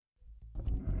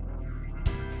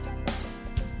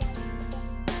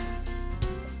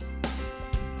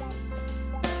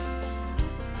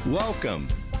Welcome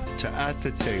to At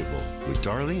the Table with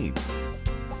Darlene.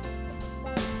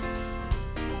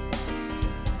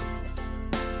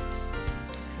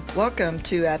 Welcome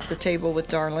to At the Table with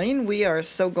Darlene. We are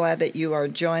so glad that you are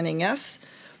joining us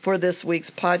for this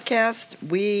week's podcast.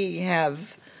 We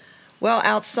have,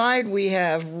 outside we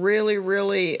have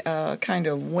really kind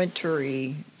of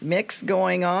wintry mix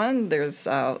going on. There's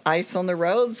ice on the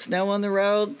road, snow on the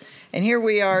road, and here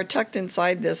we are tucked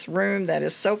inside this room that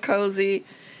is so cozy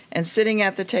and sitting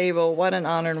at the table. What an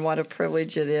honor and what a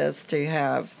privilege it is to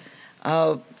have.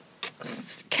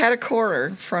 Cat a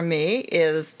corner from me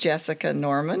is Jessica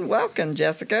Norman. Welcome,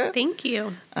 Jessica. Thank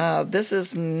you. This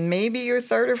is maybe your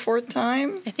third or fourth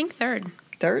time? I think third.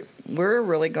 Third? We're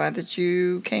really glad that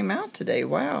you came out today.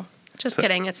 Wow. Just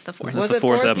kidding. It's the fourth. It's the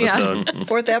fourth episode. Yeah.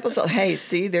 Fourth episode. Hey,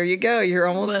 see, there you go. You're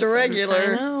almost a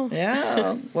regular. I know.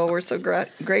 Yeah. Well, we're so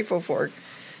grateful for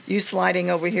you sliding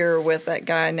over here with that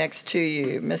guy next to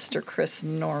you, Mr. Chris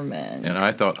Norman. And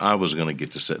I thought I was going to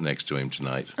get to sit next to him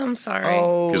tonight. I'm sorry.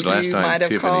 Oh, 'Cause last time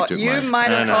Tiffany took you mine. might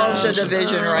have I know. caused a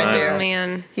division right Oh, there.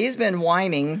 man. He's been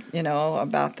whining,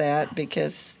 about that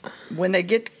because when they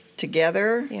get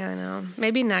together, Yeah, I know.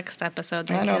 Maybe next episode.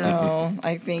 they I don't can. know.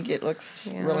 I think it looks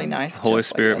Yeah. really nice. Holy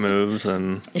just like Spirit us. moves,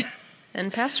 and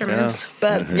And Pastor Yeah. moves.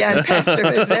 But yeah, Pastor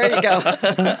moves. There you go.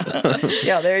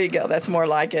 Yeah, there you go. That's more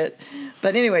like it.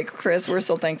 But anyway, Chris, we're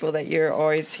so thankful that you're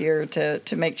always here to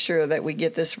make sure that we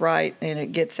get this right and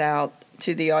it gets out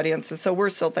to the audience. And so we're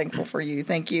so thankful for you.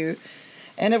 Thank you.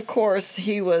 And of course,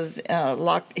 he was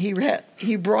locked.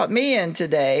 He brought me in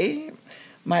today.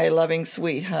 My loving,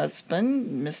 sweet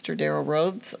husband, Mr. Darrell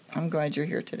Rhodes. I'm glad you're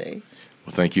here today.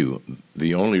 Well, thank you.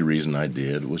 The only reason I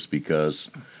did was because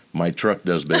my truck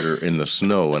does better in the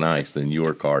snow and ice than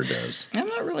your car does. I'm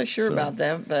not really sure So- about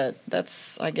that, but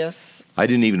that's, I guess. I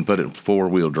didn't even put it in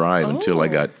four-wheel drive until I Oh.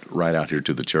 got right out here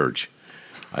to the church.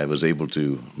 I was able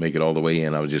to make it all the way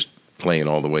in. I was just playing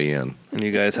all the way in.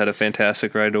 you guys had a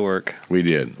fantastic ride to work. We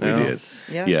did. We Yeah. did.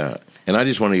 Yes. Yeah. And I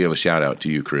just want to give a shout-out to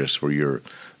you, Chris, for your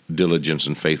diligence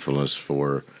and faithfulness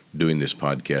for doing this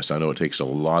podcast. I know it takes a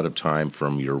lot of time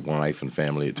from your wife and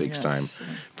family. It takes Yes. time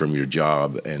from your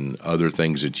job and other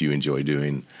things that you enjoy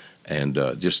doing. And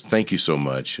just thank you so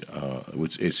much.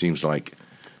 It seems like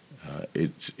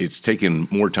it's taken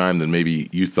more time than maybe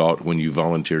you thought when you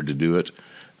volunteered to do it.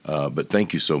 But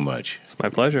thank you so much. It's my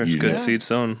pleasure. It's You- good Yeah. seed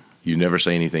sown. You never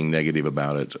say anything negative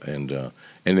about it. And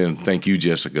then thank you,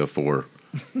 Jessica, for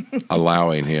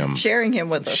allowing him, Sharing him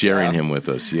with us. sharing yeah. him with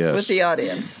us. Yes. With the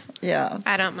audience. Yeah.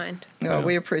 I don't mind. Well,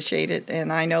 we appreciate it,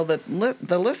 and I know that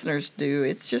the listeners do.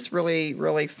 It's just really,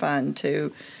 really fun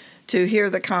to hear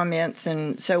the comments,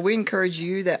 and so we encourage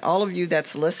you, that all of you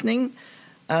that's listening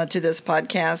to this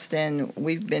podcast, and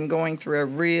we've been going through a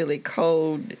really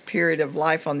cold period of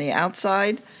life on the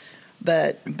outside,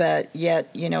 but yet,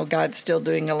 God's still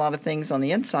doing a lot of things on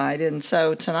the inside, and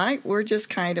so tonight we're just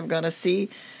kind of going to see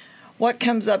what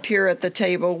comes up here at the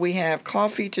table. We have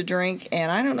coffee to drink,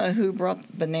 and I don't know who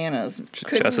brought bananas.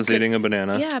 Jess is eating a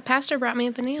banana. Yeah, Pastor brought me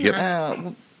a banana.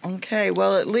 Yep. Okay,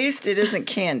 well, at least it isn't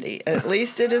candy. At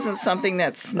least it isn't something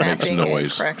that's snapping and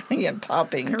noise. crackling and I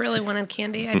popping. really wanted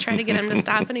candy. I tried to get him to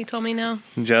stop, and he told me no.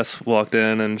 Jess walked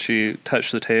in and she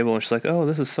touched the table and she's like, "Oh,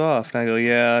 this is soft." And I go,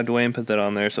 "Yeah, Dwayne put that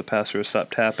on there so Pastor would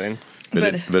stop tapping."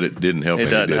 But it didn't help. It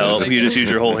any, doesn't did help. You just use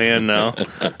your whole hand now.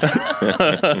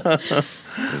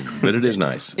 But it is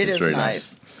nice. It it's is very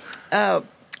nice.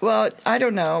 Well, I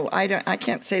don't know. I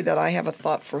can't say that I have a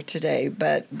thought for today,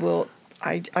 but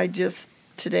I just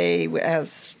today,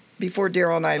 as before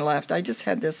Darrell and I left, I just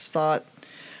had this thought.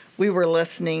 We were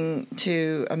listening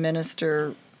to a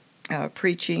minister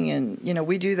preaching, and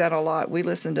we do that a lot. We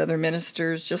listen to other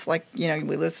ministers, just like we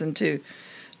listen to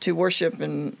worship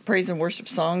and praise and worship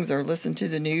songs, or listen to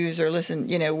the news, or listen.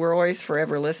 We're always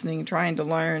forever listening, trying to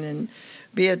learn and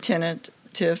be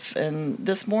attentive. And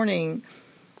this morning,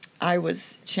 I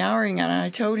was showering, and I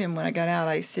told him when I got out,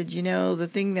 I said, the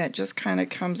thing that just kind of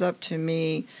comes up to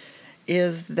me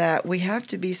is that we have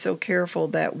to be so careful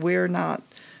that we're not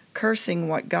cursing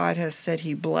what God has said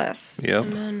He bless. Yep.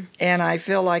 Amen. And I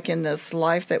feel like in this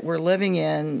life that we're living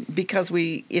in, because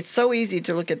it's so easy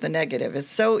to look at the negative. It's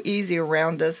so easy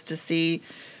around us to see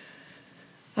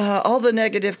all the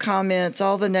negative comments,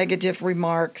 all the negative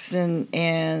remarks, and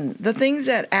the things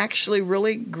that actually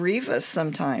really grieve us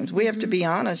sometimes. We have to be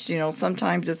honest,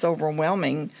 sometimes it's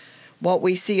overwhelming what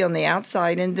we see on the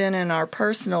outside. And then in our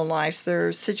personal lives, there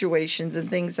are situations and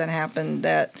things that happen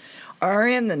that are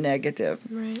in the negative.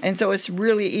 Right. And so it's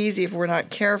really easy, if we're not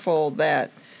careful,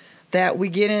 that we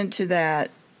get into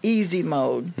that easy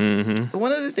mode. Mm-hmm.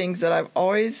 One of the things that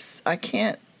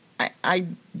I I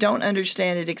don't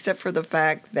understand it except for the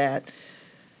fact that,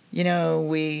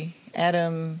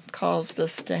 Adam caused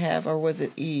us to have, or was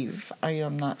it Eve? I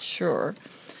am not sure,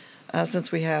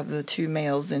 since we have the two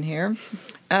males in here.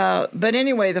 But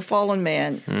anyway, the fallen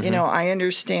man, I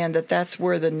understand that that's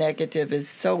where the negative is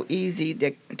so easy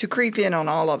to creep in on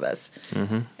all of us.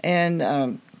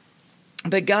 And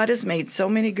but God has made so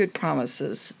many good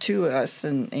promises to us,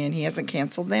 and He hasn't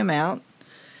canceled them out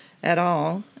at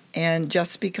all. And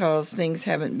just because things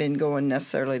haven't been going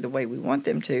necessarily the way we want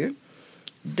them to,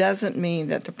 doesn't mean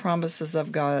that the promises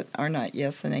of God are not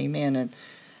yes and amen. And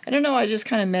I don't know, I just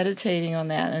kind of meditating on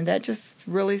that, and that just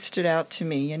really stood out to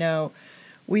me.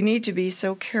 We need to be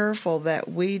so careful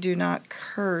that we do not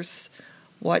curse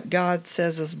what God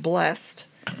says is blessed.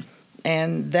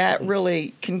 And that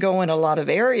really can go in a lot of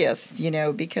areas,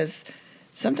 because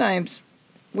sometimes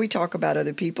we talk about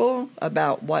other people,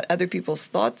 about what other people's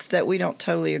thoughts that we don't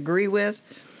totally agree with.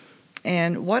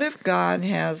 And what if God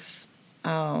has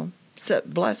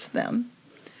blessed them?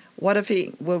 What if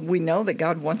we know that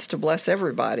God wants to bless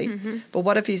everybody, but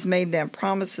what if He's made them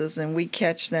promises and we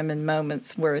catch them in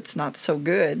moments where it's not so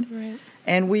good, Right.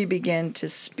 and we begin to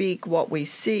speak what we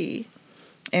see?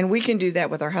 And we can do that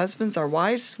with our husbands, our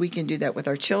wives. We can do that with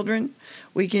our children.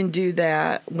 We can do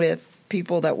that with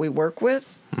people that we work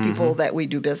with, people that we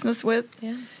do business with,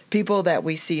 people that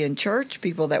we see in church,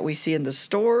 people that we see in the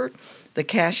store, the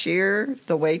cashier,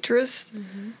 the waitress.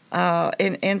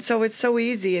 And so it's so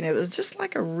easy. And it was just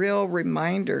like a real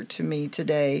reminder to me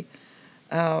today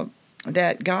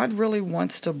that God really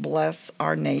wants to bless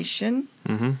our nation.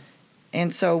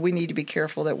 And so we need to be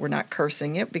careful that we're not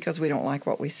cursing it because we don't like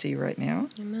what we see right now.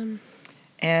 Amen.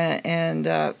 And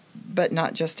but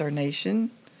not just our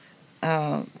nation,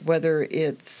 whether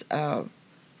it's,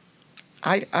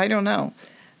 I don't know.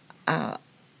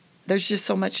 There's just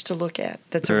so much to look at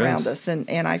that's around us.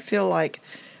 And I feel like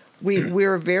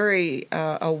we're very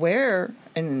aware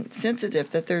and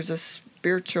sensitive that there's a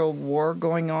spiritual war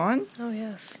going on. Oh,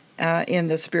 yes. In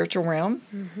the spiritual realm.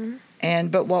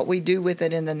 But what we do with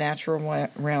it in the natural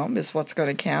realm is what's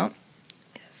going to count.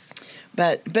 Yes.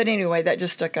 But anyway, that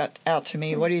just stuck out to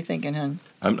me. What are you thinking, hon?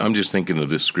 I'm just thinking of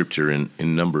this scripture in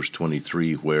Numbers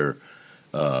 23 where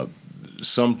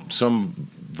some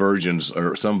versions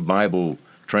or some Bible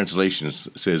translations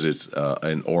says it's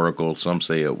an oracle. Some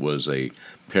say it was a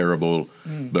parable.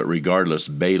 But regardless,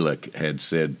 Balak had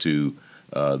said to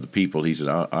the people, he said,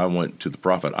 I want to the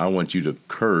prophet, I want you to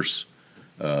curse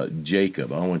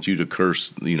Jacob. I want you to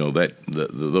curse,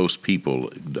 those people,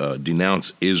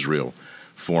 denounce Israel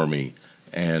for me.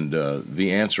 And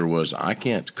the answer was, I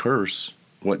can't curse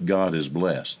what God has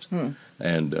blessed.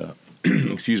 And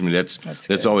excuse me,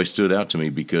 that's always stood out to me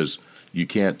because you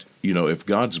can't, if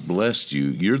God's blessed you,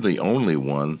 you're the only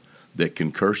one that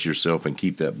can curse yourself and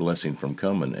keep that blessing from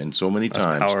coming. And so many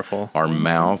times powerful. Our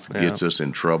mouth gets us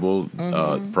in trouble.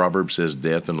 Proverbs says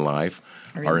death and life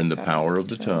are in the power of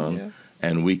the tongue. Yeah.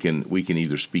 And we can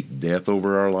either speak death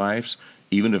over our lives.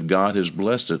 Even if God has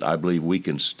blessed it, I believe we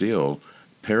can still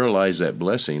paralyze that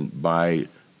blessing by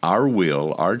our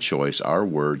will, our choice, our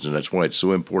words. And that's why it's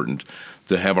so important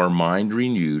to have our mind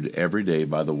renewed every day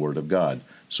by the Word of God.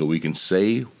 So we can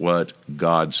say what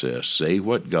God says, say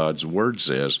what God's Word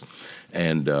says,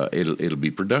 and it'll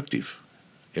be productive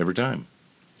every time.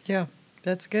 Yeah,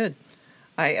 that's good.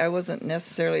 I wasn't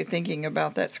necessarily thinking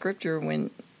about that scripture when,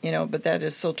 but that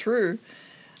is so true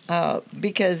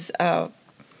because I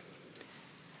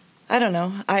don't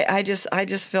know. I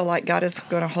just feel like God is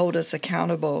going to hold us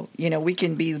accountable. We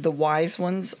can be the wise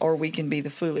ones or we can be the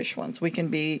foolish ones. We can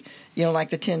be, like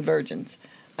the 10 virgins.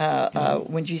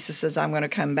 When Jesus says, I'm going to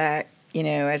come back,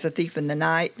 as a thief in the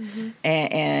night.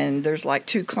 And there's like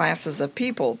two classes of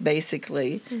people,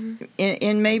 basically,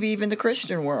 in maybe even the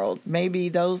Christian world. Maybe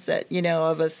those that,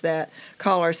 of us that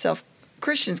call ourselves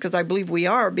Christians, because I believe we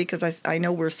are, because I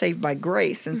know we're saved by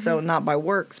grace. And so not by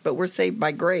works, but we're saved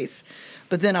by grace.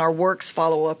 But then our works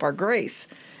follow up our grace.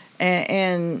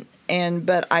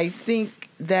 But I think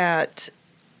that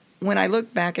when I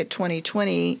look back at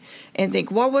 2020 and think,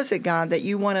 what was it, God, that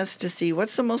you want us to see?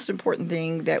 What's the most important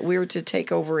thing that we're to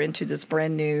take over into this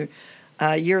brand new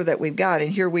year that we've got?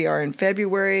 And here we are in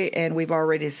February, and we've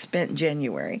already spent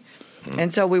January.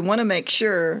 And so we want to make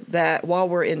sure that while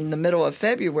we're in the middle of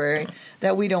February,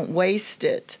 that we don't waste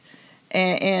it.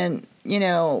 And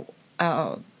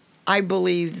I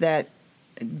believe that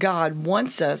God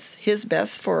wants us, His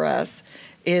best for us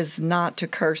is not to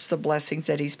curse the blessings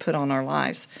that He's put on our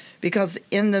lives. Because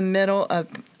in the middle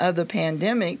of the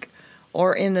pandemic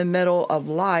or in the middle of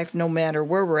life, no matter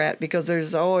where we're at, because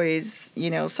there's always,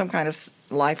 some kind of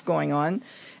life going on.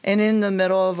 And in the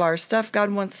middle of our stuff,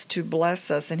 God wants to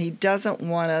bless us, and He doesn't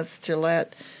want us to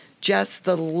let just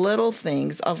the little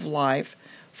things of life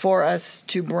for us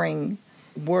to bring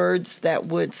words that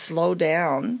would slow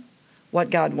down what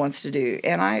God wants to do.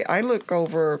 And I look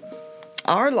over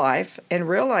our life and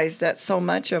realize that so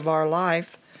much of our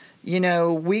life,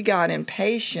 we got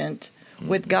impatient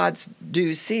with God's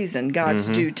due season, God's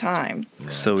due time.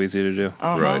 So easy to do.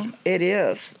 Right. It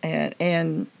is.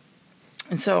 And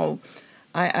so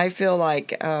I feel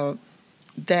like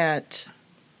that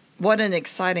what an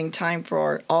exciting time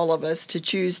for all of us to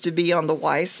choose to be on the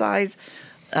wise side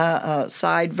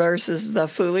versus the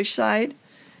foolish side.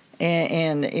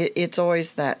 And it's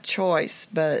always that choice.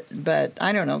 But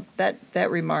I don't know, that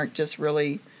remark just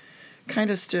really kind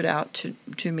of stood out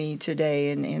to me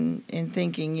today in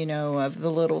thinking, of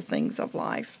the little things of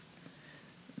life,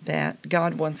 that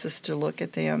God wants us to look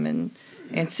at them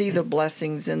and see the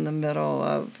blessings in the middle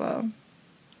of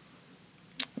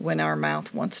when our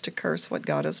mouth wants to curse what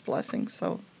God is blessing.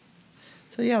 So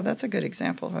yeah, that's a good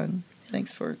example, and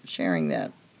thanks for sharing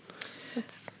that.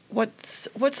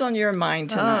 What's on your mind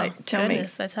tonight? Tell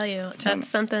goodness, me. I tell you, that's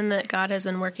something that God has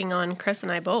been working on Chris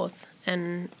and I both.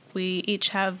 And we each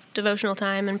have devotional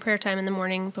time and prayer time in the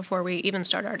morning before we even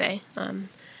start our day.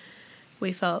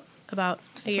 We felt about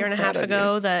a year and a half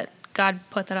ago that God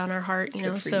put that on our heart,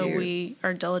 so we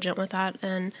are diligent with that.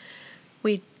 And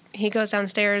he goes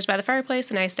downstairs by the fireplace,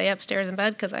 and I stay upstairs in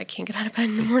bed because I can't get out of bed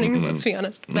in the mornings, let's be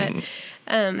honest. But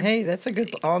hey, that's a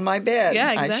good on my bed,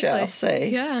 yeah, exactly. I shall say.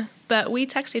 Yeah, but we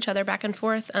text each other back and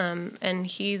forth, and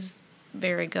he's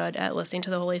very good at listening to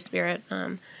the Holy Spirit.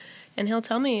 And he'll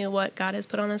tell me what God has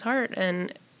put on his heart.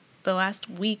 And the last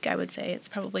week, I would say, it's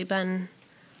probably been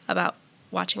about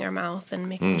watching our mouth and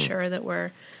making sure that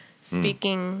we're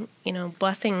speaking,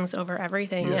 blessings over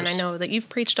everything. Yes. And I know that you've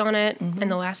preached on it in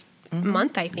the last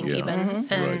month, I think, even.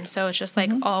 And so it's just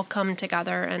like all come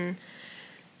together and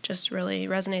just really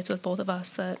resonates with both of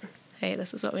us that, hey,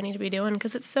 this is what we need to be doing.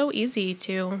 Because it's so easy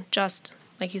to just,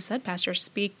 like you said, Pastor,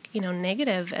 speak,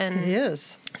 negative and It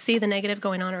is. see the negative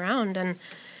going on around. And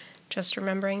just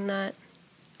remembering that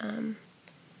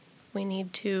we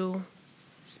need to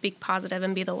speak positive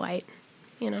and be the light,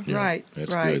 Yeah, Right,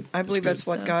 that's right. good. I believe that's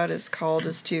what So- God has called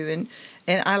us to,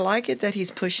 and I like it that He's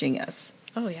pushing us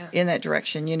Oh, yes. in that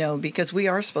direction, because we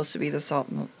are supposed to be the salt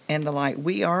and the light.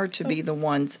 We are to be the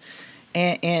ones,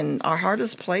 and our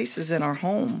hardest place is in our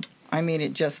home. I mean,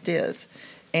 it just is,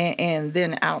 and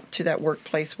then out to that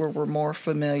workplace where we're more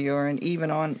familiar, and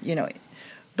even on,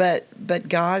 but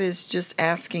God is just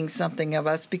asking something of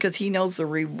us because He knows the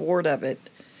reward of it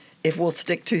if we'll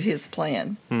stick to His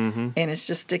plan. Mm-hmm. And it's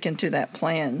just sticking to that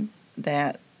plan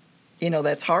that,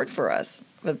 that's hard for us.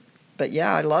 But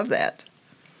yeah, I love that.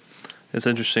 It's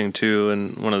interesting too,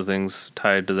 and one of the things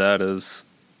tied to that is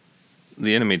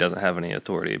the enemy doesn't have any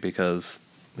authority because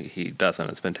he doesn't.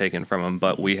 It's been taken from him,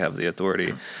 but we have the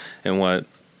authority. And what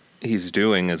he's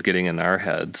doing is getting in our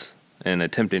heads and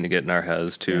attempting to get in our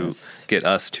heads to Yes. get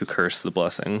us to curse the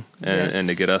blessing and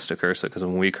to get us to curse it, because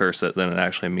when we curse it, then it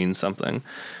actually means something.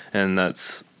 And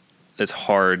it's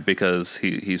hard because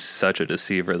he's such a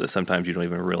deceiver that sometimes you don't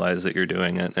even realize that you're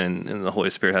doing it, and the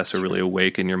Holy Spirit has to really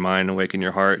awaken your mind, awaken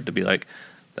your heart to be like,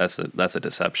 that's a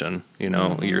deception.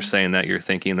 You're saying that, you're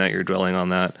thinking that, you're dwelling on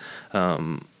that,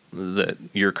 that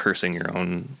you're cursing your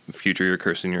own future, you're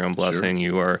cursing your own blessing. Sure.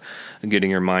 You are getting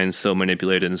your mind so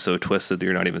manipulated and so twisted that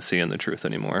you're not even seeing the truth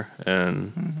anymore.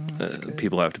 And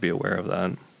people have to be aware of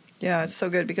that. Yeah, it's so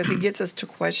good because He gets us to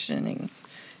questioning.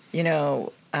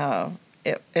 It's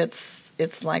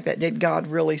like that. Did God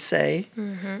really say?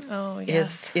 Oh,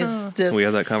 yes. Is this? We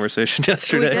had that conversation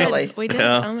yesterday. We did. Really? We did.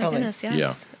 Yeah. Oh, my Really? goodness, yes.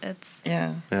 Yeah. It's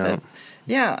Yeah. Yeah.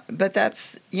 Yeah, but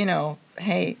that's,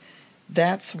 hey,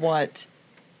 that's what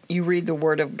you read the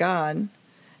Word of God,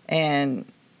 and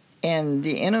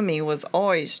the enemy was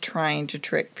always trying to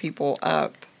trick people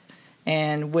up,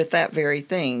 and with that very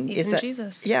thing. Even that,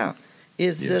 Jesus. Yeah.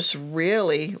 Is Yes. this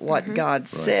really what God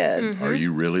said? Are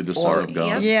you really the Son of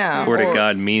God? Yeah. Or did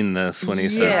God mean this when he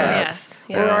said that? Yes.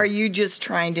 Yes. Or Yeah. are you just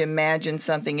trying to imagine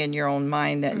something in your own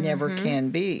mind that never can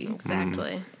be?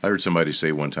 exactly. I heard somebody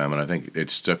say one time, and I think it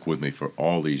stuck with me for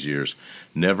all these years,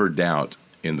 never doubt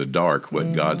in the dark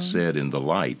what God said in the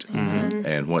light.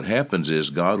 And what happens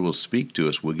is God will speak to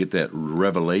us. We'll get that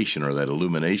revelation or that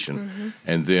illumination.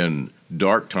 And then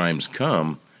dark times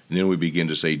come, and then we begin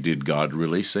to say, did God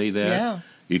really say that? Yeah.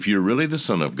 If you're really the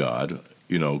Son of God,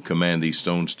 command these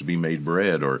stones to be made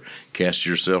bread, or cast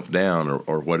yourself down,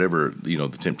 or whatever, the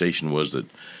temptation was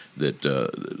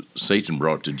that Satan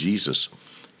brought to Jesus.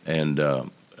 And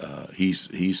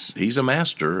he's a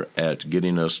master at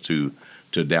getting us to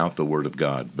to doubt the Word of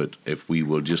God. But if we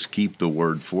will just keep the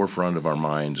Word forefront of our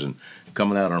minds and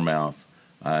coming out our mouth,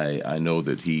 I know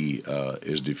that He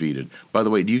is defeated. By the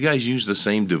way, do you guys use the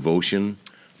same devotion,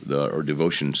 or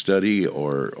devotion study,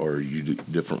 or you do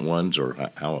different ones, or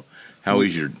how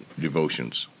is your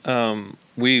devotions?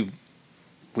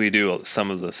 We do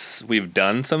some of this. We've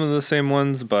done some of the same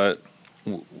ones, but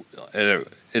at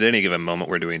any given moment,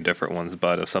 we're doing different ones.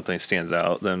 But if something stands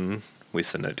out, then we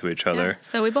send it to each other. Yeah.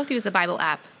 So we both use the Bible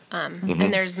app,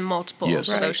 and there's multiple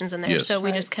devotions in there. Yes. So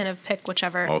we just kind of pick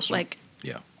whichever, Awesome.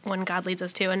 one God leads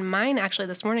us to. And mine actually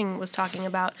this morning was talking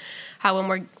about how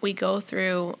when we go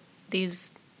through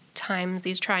these times,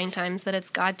 these trying times, that it's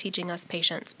God teaching us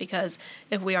patience. Because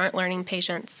if we aren't learning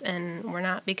patience and we're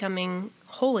not becoming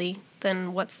holy,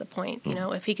 then what's the point? You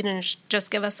know, if He can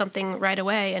just give us something right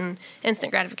away and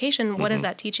instant gratification, what is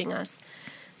that teaching us?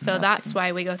 So that's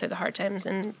why we go through the hard times.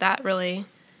 And that really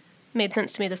made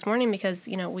sense to me this morning because,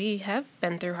 we have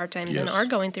been through hard times and are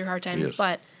going through hard times. Yes.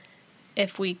 But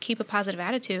if we keep a positive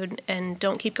attitude and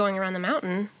don't keep going around the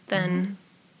mountain, then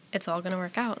it's all going to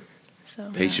work out.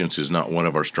 So Patience is not one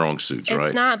of our strong suits, right?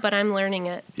 It's not, but I'm learning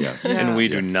it. Yeah. And we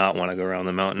do not want to go around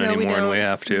the mountain No, we anymore, and we don't.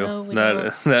 have to. No, we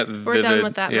don't. That We're vivid, done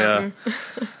with that mountain.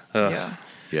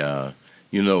 Yeah.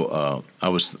 Yeah, I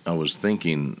was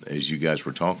thinking as you guys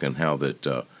were talking how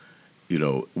that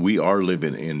we are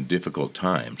living in difficult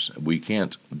times. We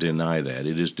can't deny that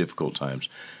it is difficult times.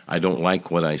 I don't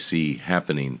like what I see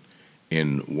happening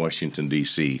in Washington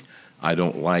D.C. I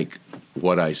don't like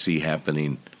what I see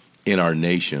happening in our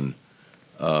nation,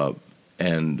 but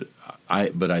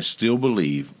I still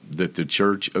believe that the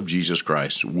Church of Jesus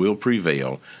Christ will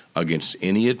prevail against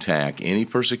any attack, any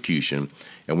persecution.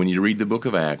 And when you read the book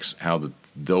of Acts, how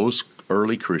those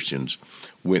early Christians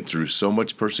went through so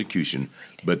much persecution,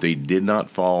 but they did not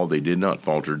fall, they did not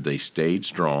falter, they stayed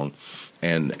strong,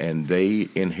 and they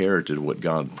inherited what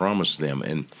God promised them.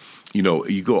 And,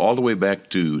 you go all the way back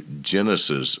to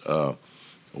Genesis,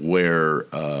 where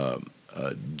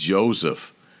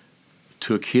Joseph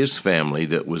took his family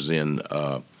that was in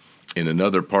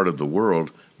another part of the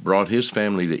world, brought his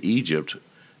family to Egypt,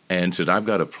 and said, I've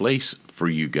got a place for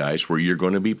you guys where you're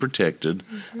going to be protected.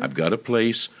 I've got a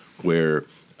place where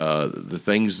the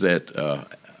things that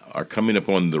are coming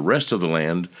upon the rest of the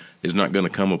land is not going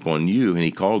to come upon you. And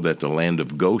he called that the land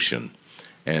of Goshen.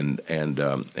 And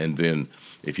then,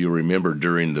 if you remember,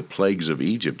 during the plagues of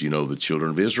Egypt, the children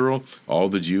of Israel, all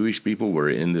the Jewish people were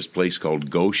in this place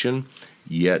called Goshen.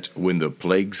 Yet when the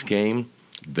plagues came,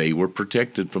 they were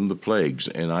protected from the plagues.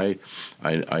 And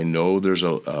I know there's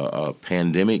a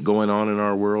pandemic going on in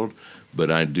our world,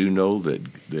 but I do know that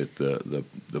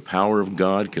the power of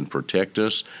God can protect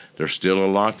us. There's still a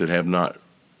lot that have not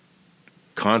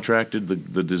contracted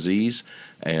the disease,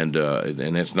 and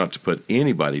that's not to put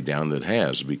anybody down that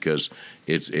has, because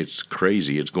it's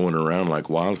crazy. It's going around like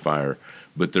wildfire.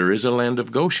 But there is a land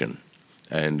of Goshen,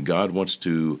 and God wants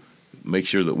to make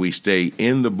sure that we stay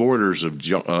in the borders of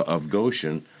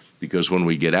Goshen, because when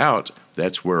we get out,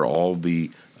 that's where all the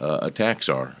attacks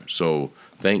are. So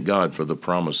thank God for the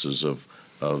promises of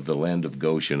the land of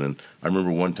Goshen. And I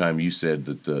remember one time you said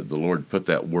that the Lord put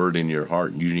that word in your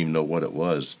heart, and you didn't even know what it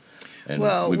was. And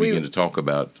we began to talk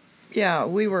about. Yeah,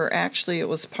 we were actually, it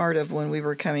was part of when we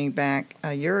were coming back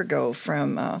a year ago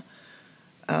from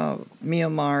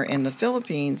Myanmar and the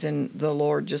Philippines, and the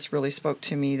Lord just really spoke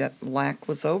to me that lack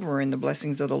was over, and the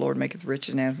blessings of the Lord maketh rich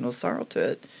and addeth no sorrow to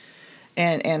it.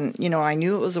 And I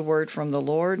knew it was a word from the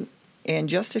Lord, and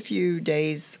just a few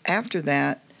days after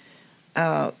that,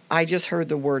 I just heard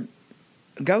the word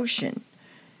Goshen.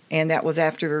 And that was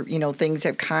after, things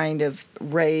have kind of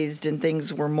raised and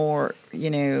things were more,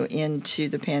 into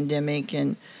the pandemic.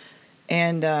 And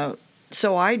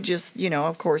so I just,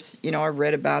 of course, I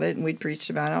read about it and we'd preached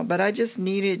about it, but I just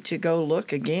needed to go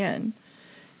look again.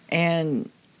 And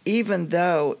even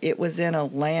though it was in a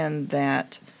land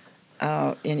that,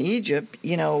 in Egypt,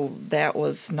 that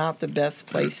was not the best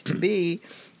place to be,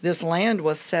 this land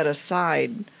was set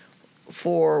aside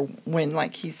for when,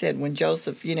 like he said, when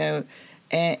Joseph,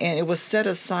 and it was set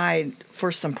aside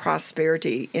for some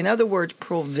prosperity. In other words,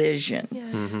 provision.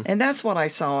 Yes. Mm-hmm. And that's what I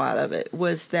saw out of it,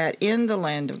 was that in the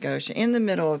land of Goshen, in the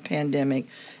middle of a pandemic,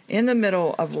 in the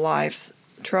middle of life's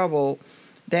trouble,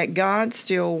 that God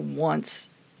still wants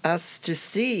us to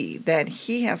see that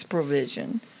He has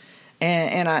provision.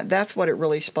 And that's what it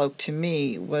really spoke to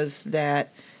me, was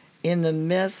that in the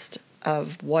midst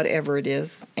of whatever it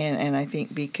is, and I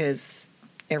think because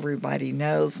everybody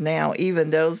knows now, even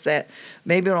those that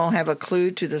maybe don't have a clue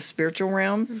to the spiritual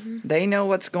realm, they know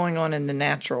what's going on in the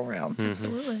natural realm.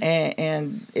 Absolutely.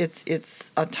 And it's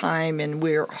a time, and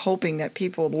we're hoping that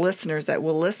listeners that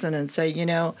will listen and say,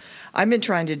 I've been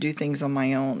trying to do things on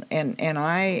my own, and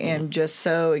I am just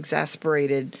so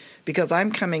exasperated because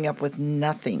I'm coming up with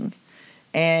nothing.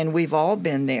 And we've all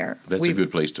been there. That's a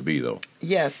good place to be, though.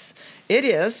 Yes, it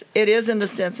is. It is in the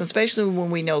sense, especially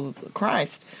when we know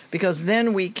Christ, because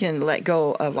then we can let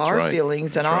go of our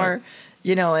feelings and our,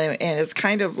 and it's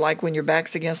kind of like when your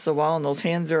back's against the wall and those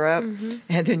hands are up,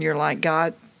 and then you're like,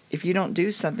 God, if you don't do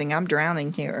something, I'm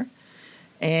drowning here.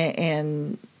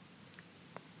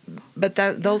 But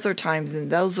those are times, and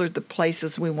those are the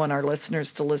places we want our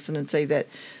listeners to listen and say that,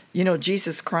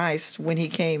 Jesus Christ, when he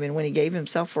came and when he gave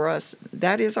himself for us,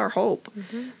 that is our hope.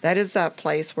 That is that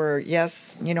place where,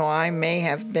 yes, I may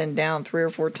have been down 3 or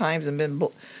 4 times and been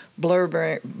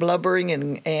blubbering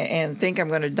and think I'm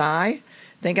going to die,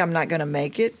 think I'm not going to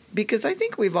make it, because I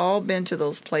think we've all been to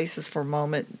those places for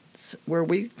moments where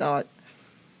we thought,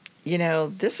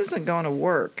 this isn't going to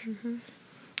work.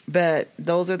 But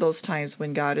those are those times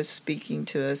when God is speaking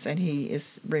to us and he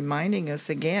is reminding us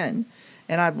again.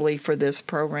 And I believe for this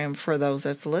program, for those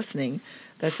that's listening,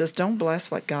 that says, don't curse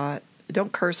what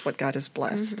God has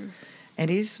blessed. And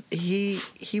he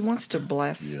wants to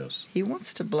bless. Yes. He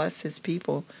wants to bless his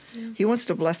people. Yeah. He wants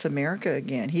to bless America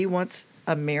again. He wants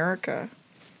America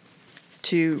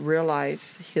to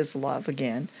realize his love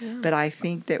again. Yeah. But I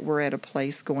think that we're at a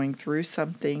place going through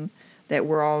something that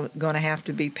we're all going to have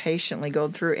to be patiently go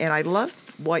through. And I love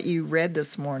what you read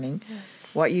this morning. Yes.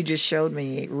 What you just showed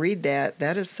me. Read that.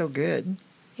 That is so good.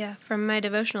 Yeah, from my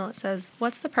devotional it says,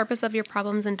 what's the purpose of your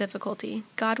problems and difficulty?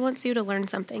 God wants you to learn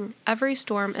something. Every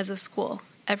storm is a school.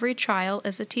 Every trial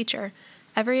is a teacher.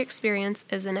 Every experience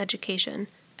is an education.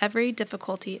 Every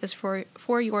difficulty is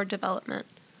for your development.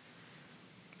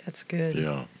 That's good.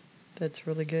 Yeah. That's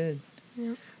really good.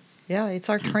 Yep. Yeah, it's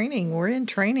our training. We're in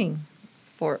training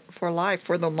for life,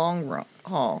 for the long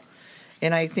haul.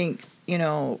 And I think,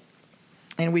 and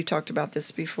we've talked about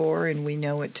this before, and we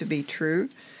know it to be true,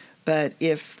 but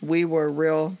if we were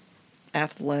real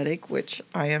athletic, which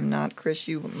I am not, Chris,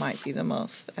 you might be the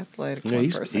most athletic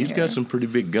person he's here. Got some pretty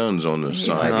big guns on the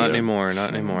side. Not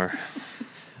anymore.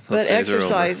 But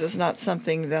exercise is not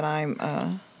something that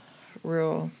I'm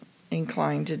real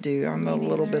inclined to do. I'm a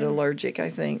little bit allergic, I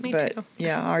think. Me but too.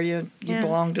 Yeah, are you? You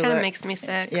belong to that? Kind of makes me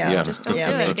sick. Yeah, so just don't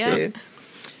do me it. too.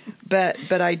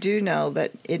 But I do know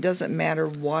that it doesn't matter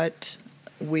what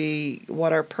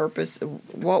our purpose,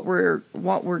 what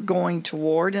we're going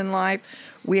toward in life.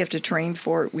 We have to train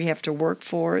for it. We have to work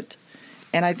for it.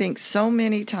 And I think so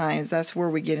many times that's where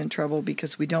we get in trouble,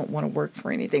 because we don't want to work for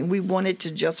anything. We want it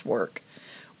to just work.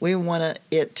 We want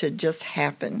it to just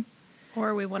happen.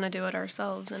 Or we want to do it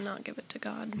ourselves and not give it to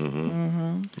God.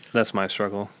 That's my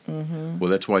struggle. Well,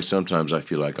 that's why sometimes I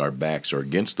feel like our backs are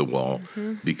against the wall,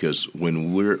 because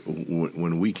when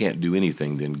we can't do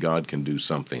anything, then God can do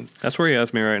something. That's where he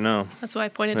has me right now. That's why I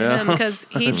pointed to him, because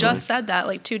he just said that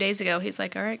like 2 days ago. He's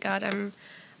like, all right, God,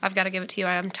 I've got to give it to you.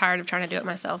 I'm tired of trying to do it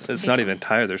myself. It's not even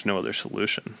tired. There's no other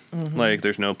solution. Like,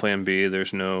 there's no plan B.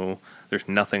 There's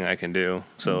nothing I can do.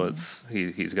 So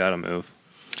he's got to move.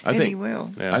 I think he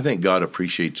will. Yeah. I think God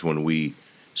appreciates when we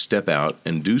step out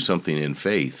and do something in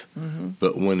faith,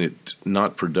 but when it's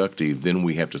not productive, then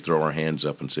we have to throw our hands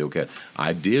up and say, okay,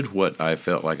 I did what I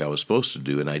felt like I was supposed to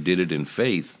do, and I did it in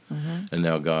faith, and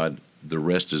now, God, the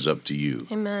rest is up to you.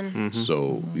 Amen.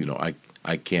 So,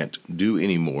 I can't do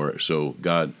anymore, so,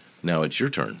 God, now it's your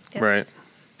turn. Yes. Right.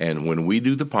 And when we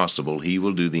do the possible, he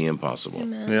will do the impossible.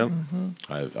 Amen.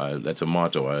 Yep. That's a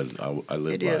motto I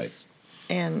live It by. is.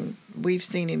 And we've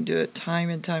seen him do it time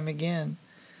and time again.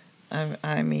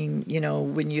 I mean,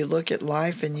 when you look at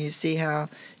life and you see how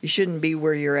you shouldn't be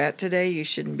where you're at today, you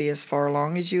shouldn't be as far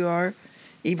along as you are,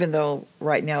 even though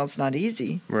right now it's not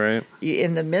easy. Right.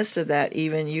 In the midst of that,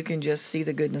 even you can just see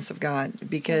the goodness of God,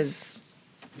 because,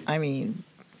 I mean,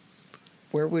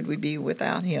 where would we be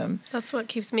without him? That's what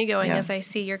keeps me going as I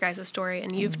see your guys' story,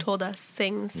 and you've told us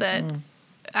things that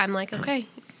I'm like, okay,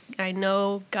 I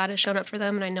know God has shown up for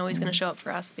them, and I know he's going to show up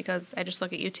for us, because I just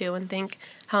look at you two and think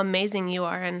how amazing you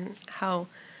are and how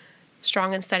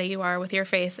strong and steady you are with your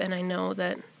faith, and I know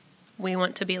that we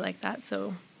want to be like that.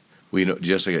 So,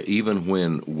 Jessica, even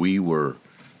when we were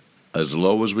as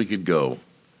low as we could go,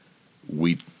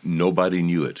 nobody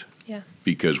knew it. Yeah.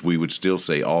 Because we would still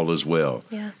say all is well.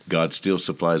 Yeah. God still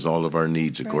supplies all of our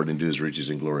needs according to his riches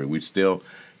and glory. We still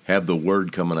have the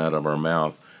word coming out of our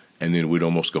mouth, and then we'd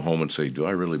almost go home and say, "Do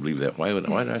I really believe that? Why did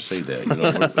I say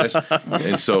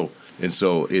that?" And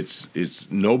so it's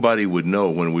nobody would know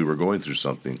when we were going through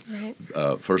something.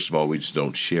 Right. First of all, we just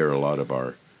don't share a lot of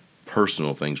our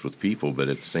personal things with people, but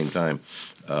at the same time,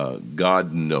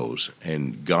 God knows,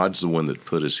 and God's the one that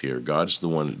put us here. God's the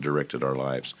one that directed our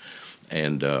lives.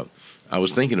 And I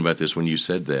was thinking about this when you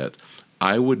said that.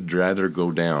 I would rather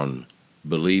go down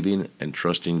believing and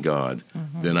trusting God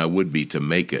than I would be to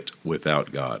make it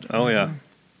without God. Oh, yeah.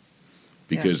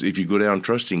 Because if you go down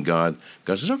trusting God,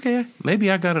 God says, okay,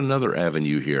 maybe I got another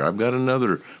avenue here. I've got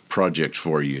another project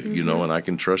for you, you know, and I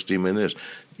can trust him in this.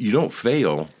 You don't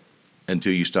fail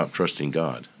until you stop trusting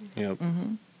God. Yep.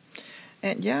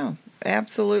 And yeah,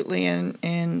 absolutely.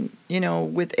 And you know,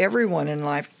 with everyone in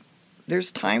life,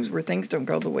 there's times where things don't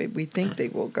go the way we think they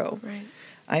will go. Right.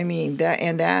 I mean,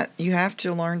 that you have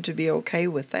to learn to be okay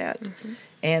with that.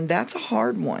 And that's a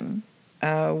hard one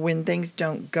when things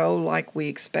don't go like we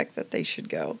expect that they should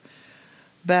go.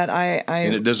 But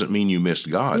and it doesn't mean you missed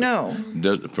God. No.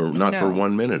 Not for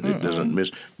 1 minute. It doesn't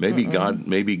miss. Maybe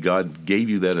God gave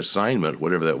you that assignment,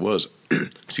 whatever that was,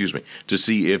 excuse me, to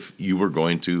see if you were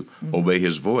going to obey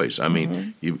his voice. I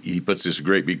mean, he puts this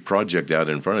great big project out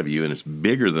in front of you, and it's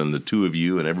bigger than the two of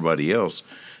you and everybody else.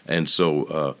 And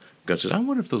so God says, I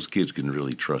wonder if those kids can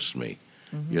really trust me,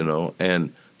 you know?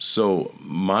 And so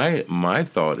my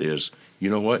thought is, you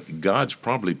know what? God's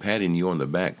probably patting you on the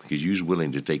back because you're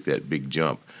willing to take that big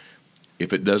jump.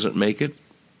 If it doesn't make it,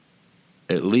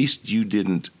 at least you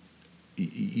didn't.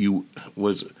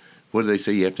 What do they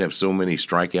say? You have to have so many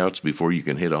strikeouts before you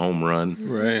can hit a home run.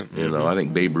 Right. You know, I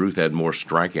think Babe Ruth had more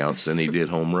strikeouts than he did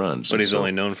home runs. But he's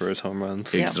only known for his home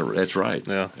runs. That's right.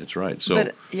 Yeah. That's right. So,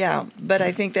 but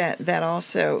I think that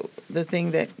also the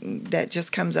thing that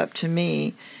just comes up to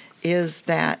me is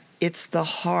that it's the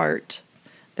heart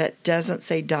that doesn't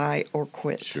say die or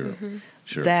quit. Sure.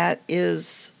 Sure. That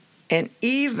is, and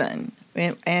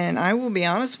I will be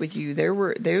honest with you,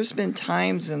 there's been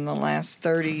times in the last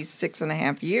 36 and a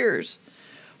half years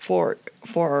for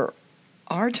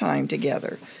our time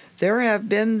together. There have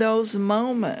been those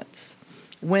moments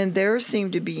when there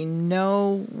seemed to be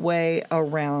no way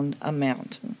around a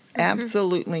mountain.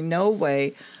 Absolutely no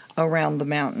way around the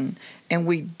mountain. And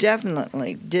we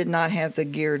definitely did not have the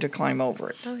gear to climb over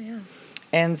it. Oh, yeah.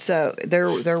 And so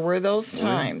there were those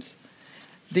times.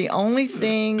 The only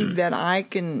thing that I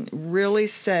can really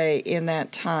say in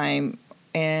that time,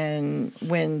 and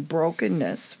when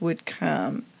brokenness would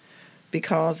come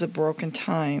because of broken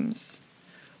times,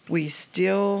 we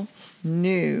still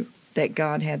knew that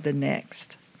God had the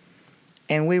next.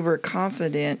 And we were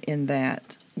confident in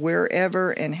that,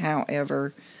 wherever and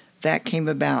however that came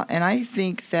about. And I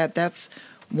think that that's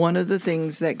one of the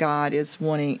things that God is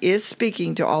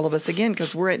speaking to all of us again,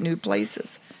 because we're at new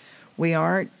places. We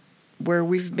aren't where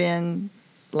we've been.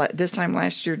 This time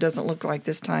last year doesn't look like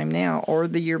this time now, or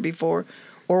the year before,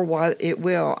 or what it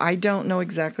will. I don't know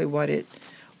exactly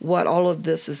what all of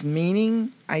this is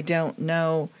meaning. I don't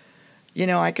know. You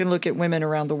know, I can look at Women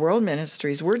Around the World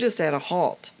ministries. We're just at a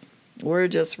halt. We're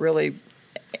just really,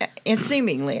 and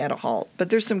seemingly at a halt. But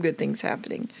there's some good things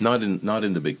happening. Not in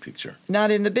the big picture.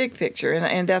 Not in the big picture,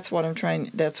 and that's what I'm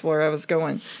trying. That's where I was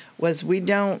going. Was we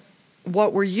don't.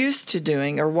 What we're used to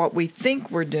doing, or what we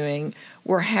think we're doing,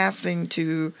 we're having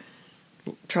to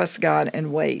trust God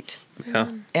and wait.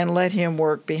 Yeah. And let him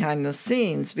work behind the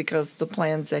scenes, because the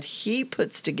plans that he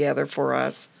puts together for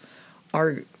us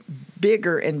are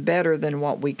bigger and better than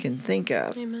what we can think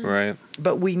of. Amen. Right.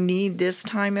 But we need this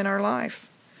time in our life.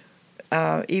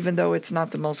 Even though it's not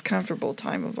the most comfortable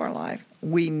time of our life,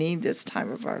 we need this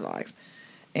time of our life.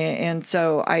 And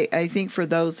so I think for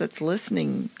those that's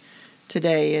listening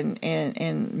today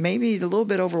and maybe a little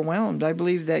bit overwhelmed, I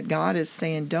believe that God is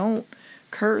saying, don't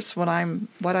curse what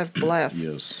I've blessed.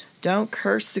 Yes. Don't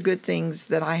curse the good things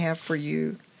that I have for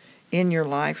you in your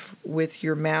life, with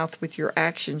your mouth, with your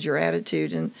actions, your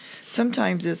attitude. And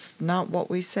sometimes it's not what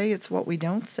we say, it's what we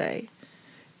don't say.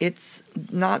 It's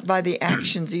not by the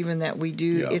actions even that we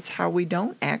do, it's how we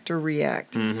don't act or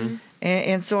react. Mm-hmm.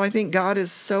 And so I think God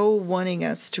is so wanting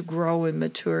us to grow and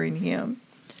mature in him.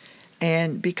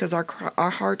 And because our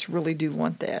hearts really do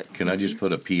want that. Can I just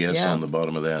put a PS on the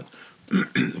bottom of that?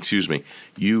 Excuse me.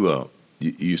 You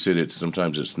said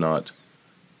sometimes it's not.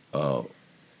 Well,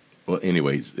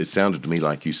 anyway, it sounded to me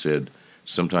like you said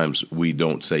sometimes we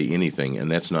don't say anything, and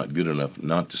that's not good enough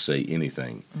not to say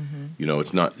anything. Mm-hmm. You know,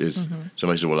 it's not. It's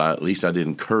somebody said, well, at least I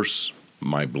didn't curse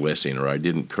my blessing, or I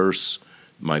didn't curse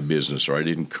my business, or I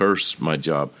didn't curse my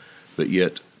job, but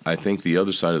yet. I think the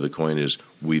other side of the coin is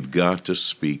we've got to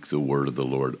speak the word of the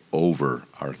Lord over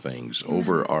our things,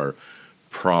 over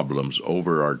problems,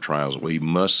 over our trials. We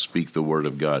must speak the word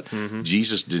of God.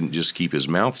 Jesus didn't just keep his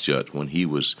mouth shut when he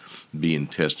was being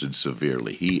tested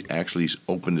severely. He actually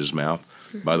opened his mouth.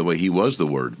 By the way, he was the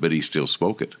word, but he still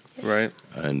spoke it. Right.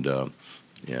 And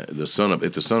if the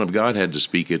Son of God had to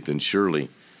speak it, then surely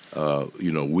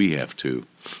we have to.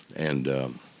 And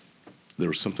there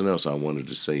was something else I wanted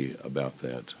to say about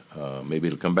that. Maybe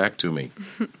it'll come back to me.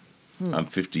 I'm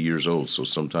 50 years old, so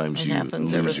sometimes It you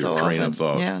happens lose every your so train often. of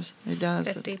thought. Yes, it does.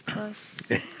 50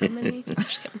 plus how many? I'm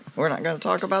just kidding. We're not going to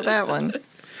talk about that one.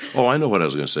 Oh, I know what I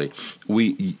was going to say.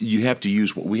 We had to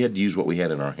use what we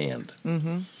had in our hand.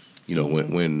 Mm-hmm. You know,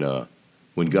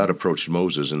 when God approached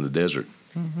Moses in the desert,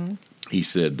 he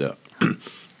said,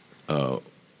 no,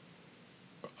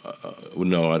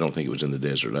 I don't think it was in the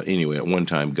desert. Anyway, at one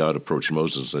time, God approached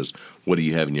Moses and says, "What do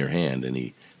you have in your hand?" And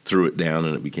he threw it down,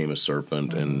 and it became a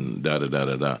serpent, and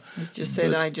da-da-da-da-da. He just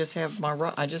said, I just have my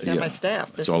Yeah, staff.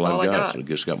 This that's is all all I I've got. So I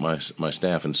just got my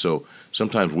staff. And so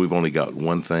sometimes we've only got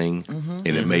one thing, and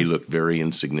it may look very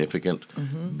insignificant,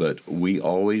 but we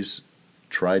always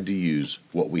tried to use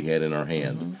what we had in our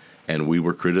hand, and we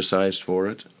were criticized for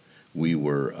it. We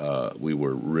were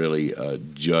really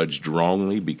judged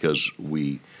wrongly because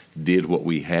we did what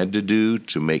we had to do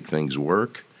to make things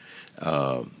work.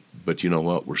 But you know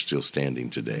what? We're still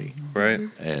standing today. Right.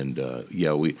 And a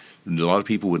lot of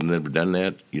people would have never done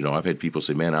that. You know, I've had people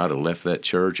say, "Man, I'd have left that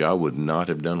church. I would not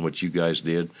have done what you guys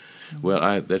did." Well,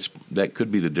 that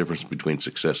could be the difference between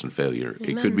success and failure.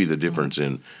 Amen. It could be the difference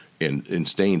in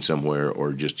staying somewhere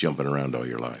or just jumping around all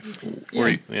your life.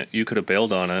 Or you could have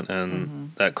bailed on it,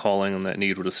 and that calling and that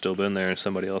need would have still been there, and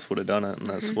somebody else would have done it. And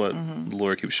that's what the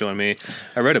Lord keeps showing me.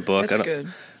 I read a book. That's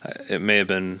good. It may have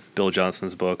been Bill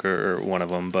Johnson's book or one of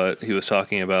them, but he was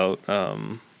talking about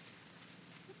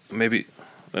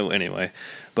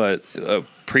but a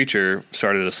preacher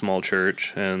started a small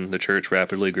church, and the church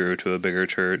rapidly grew to a bigger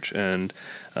church, and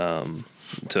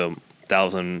to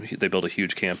 1,000, they built a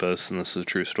huge campus, and this is a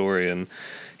true story. And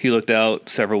he looked out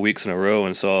several weeks in a row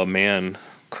and saw a man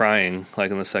crying,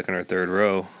 like in the second or third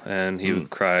row, and he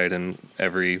cried and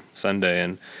every Sunday.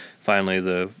 And finally,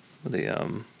 the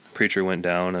preacher went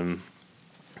down and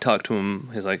talked to him.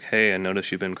 He's like, "Hey, I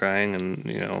noticed you've been crying, and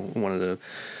wanted to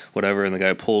whatever." And the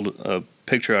guy pulled a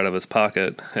picture out of his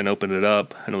pocket and opened it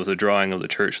up, and it was a drawing of the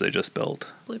church they just built.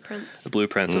 Blueprints. The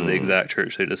blueprints of the exact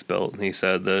church they just built. And he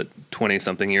said that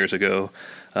 20-something years ago,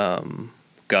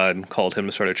 God called him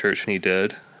to start a church, and he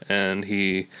did. And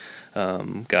he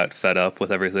got fed up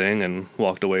with everything and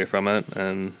walked away from it.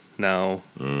 And now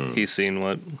he's seen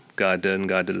what God did, and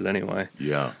God did it anyway.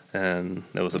 Yeah. And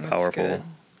it was a powerful.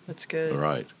 That's good. All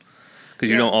right. Because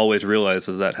you don't always realize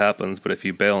that happens, but if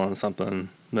you bail on something,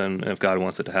 then if God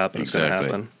wants it to happen, it's going to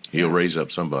happen. He'll raise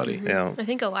up somebody. Yeah. I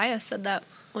think Elias said that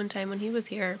one time when he was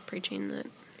here preaching that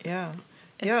Yeah.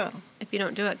 if you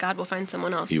don't do it, God will find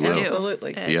someone else He to will. do.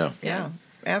 Absolutely. it. Yeah.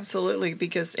 Absolutely.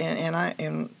 Because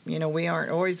we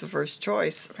aren't always the first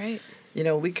choice. Right.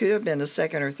 We could have been the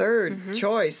second or third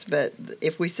choice, but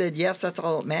if we said yes, that's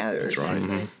all that matters. That's right.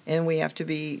 Right. And we have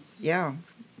to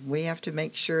we have to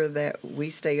make sure that we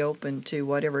stay open to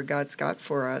whatever God's got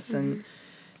for us, and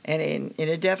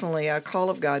it definitely a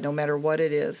call of God, no matter what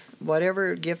it is,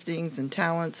 whatever giftings and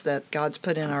talents that God's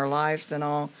put in our lives and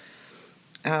all.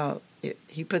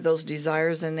 He put those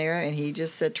desires in there, and He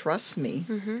just said, "Trust me,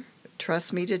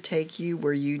 trust me to take you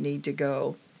where you need to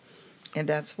go," and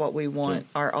that's what we want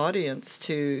our audience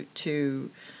to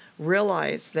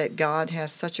realize, that God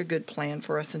has such a good plan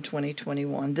for us in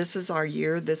 2021. This is our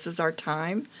year. This is our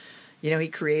time. He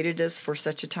created us for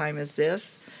such a time as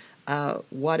this.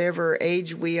 Whatever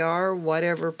age we are,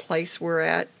 whatever place we're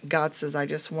at, God says, "I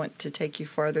just want to take you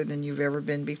farther than you've ever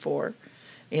been before,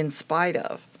 in spite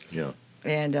of." Yeah.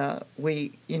 And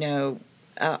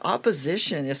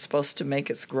opposition is supposed to make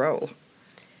us grow.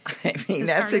 I mean, As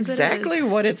that's hard as it exactly is.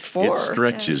 what it's for. It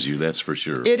stretches you, that's for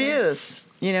sure. It is,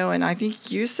 and I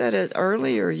think you said it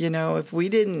earlier. If we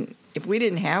didn't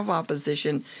have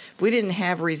opposition, if we didn't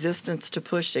have resistance to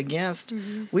push against,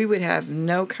 we would have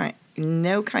no kind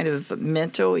of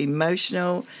mental,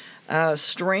 emotional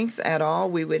strength at all.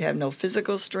 We would have no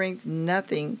physical strength,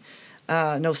 nothing,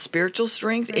 no spiritual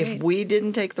strength. Right. If we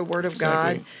didn't take the Word of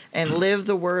God and live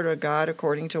the Word of God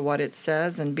according to what it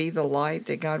says and be the light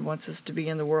that God wants us to be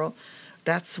in the world.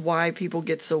 That's why people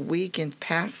get so weak and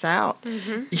pass out,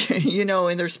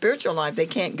 in their spiritual life. They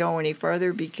can't go any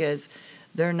further because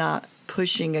they're not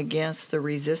pushing against the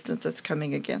resistance that's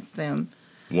coming against them.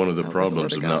 One of the with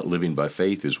problems the of Word of not living by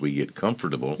faith is we get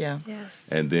comfortable. Yeah. Yes.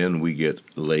 And then we get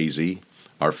lazy,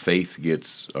 our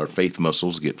faith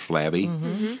muscles get flabby,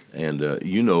 and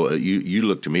you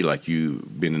look to me like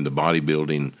you've been in the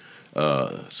bodybuilding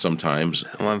sometimes.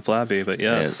 Well, I'm flabby, but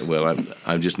yes. And, well,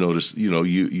 I've just noticed,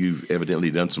 you've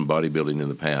evidently done some bodybuilding in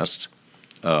the past,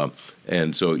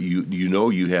 and so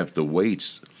you have the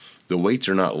weights. The weights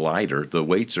are not lighter. The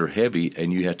weights are heavy,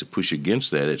 and you have to push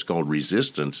against that. It's called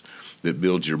resistance that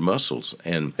builds your muscles,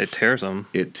 and it tears them.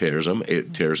 It tears them.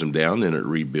 It tears them down, then it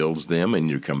rebuilds them, and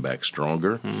you come back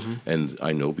stronger. And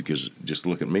I know because just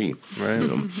look at me. Right.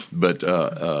 But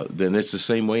then it's the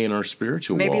same way in our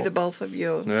spiritual Maybe walk. the both of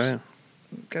you Right.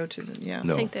 go to the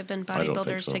No, I think they've been I don't think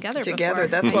bodybuilders so. together. together.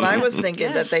 Before. That's what I was thinking.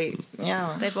 Yeah. That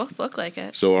they both look like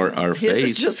it. So our his is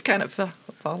faith, just kind of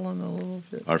fallen a little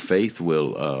bit. our faith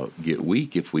will get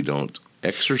weak if we don't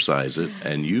exercise it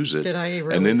and use it. Did I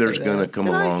really and then there's say going to that? come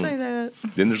Did along. I say that?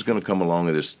 Then there's going to come along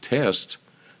this test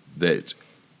that,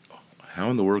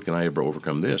 how in the world can I ever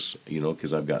overcome this?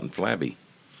 Because I've gotten flabby,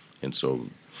 and so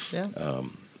Yeah.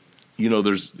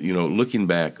 there's looking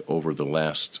back over the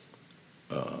last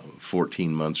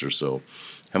 14 months or so,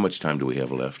 how much time do we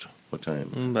have left? What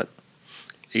time? About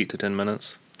 8 to 10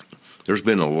 minutes. There's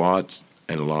been a lot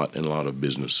of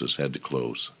businesses had to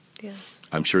close. Yes.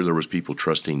 I'm sure there was people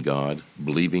trusting God,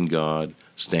 believing God,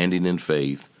 standing in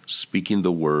faith, speaking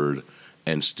the word,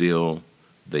 and still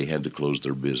they had to close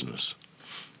their business.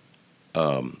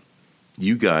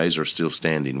 You guys are still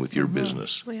standing with your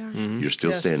business. We are. You're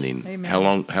still Yes. standing. Amen.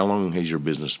 How long has your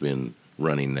business been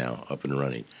running now, up and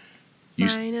running?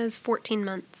 Mine is 14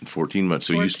 months. 14 months.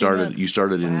 So 14 you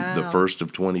started in the Wow. first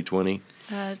of 2020?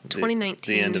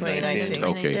 2019. the end of 2019.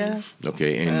 Okay. Yeah.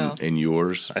 Okay, Wow. and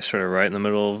yours? I started right in the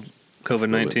middle of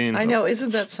COVID-19. I know.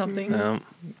 Isn't that something? Yeah.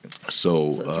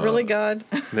 So It's really God.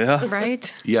 Yeah.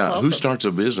 Right? yeah, That's who awesome. starts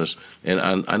a business? And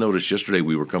I noticed yesterday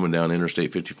we were coming down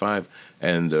Interstate 55,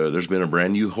 and there's been a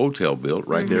brand new hotel built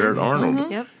right there at Arnold.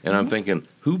 Yep. And I'm thinking,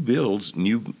 who builds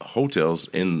new hotels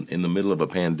in the middle of a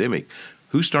pandemic?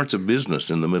 Who starts a business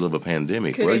in the middle of a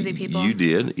pandemic? Crazy people. You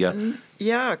did, yeah.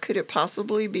 Yeah. Could it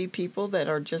possibly be people that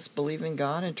are just believing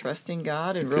God and trusting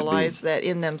God and Could realize that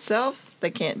in themselves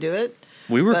they can't do it?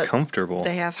 We were But comfortable.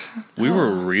 They have. We were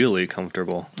really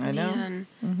comfortable. I know. Man.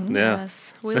 Yeah.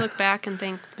 Yes. We look back and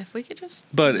think, if we could just.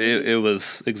 But it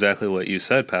was exactly what you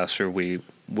said, Pastor. We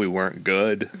weren't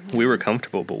good. We were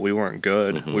comfortable, but we weren't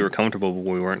good. We were comfortable, but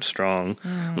we weren't strong.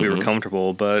 We were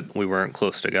comfortable, but we weren't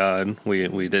close to God.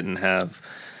 We didn't have.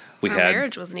 Our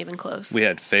marriage wasn't even close. We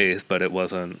had faith, but it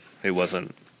wasn't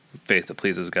faith that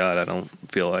pleases God. I don't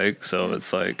feel like so.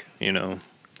 It's like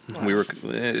we were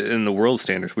in the world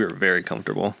standards. We were very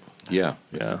comfortable. Yeah.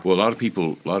 Yeah. Well, a lot of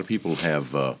people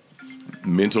have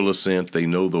mental assent. They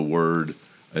know the word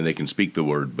and they can speak the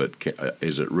word, but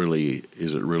is it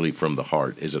really from the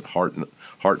heart? Is it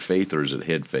heart faith or is it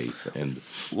head faith? And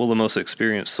Well, the most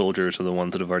experienced soldiers are the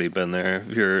ones that have already been there.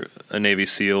 If you're a Navy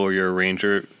SEAL or you're a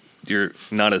Ranger, you're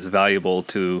not as valuable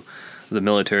to the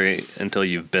military until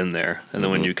you've been there. And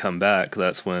then when you come back,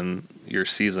 that's when you're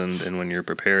seasoned and when you're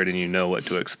prepared and you know what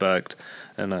to expect.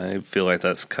 And I feel like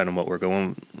that's kind of what we're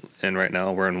going in right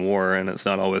now. We're in war, and it's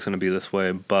not always going to be this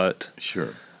way, but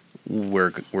sure.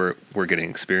 we're getting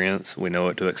experience. We know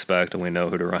what to expect, and we know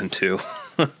who to run to.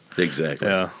 Exactly.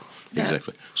 Yeah.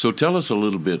 Exactly. So tell us a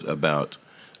little bit about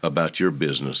your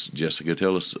business, Jessica.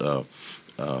 Tell us.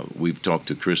 We've talked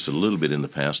to Chris a little bit in the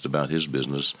past about his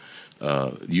business.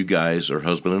 You guys are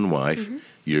husband and wife.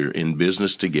 You're in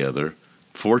business together.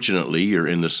 Fortunately, you're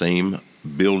in the same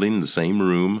building, the same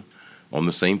room, on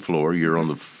the same floor. You're on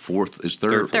the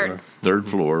third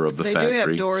floor of the They factory. do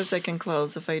have doors they can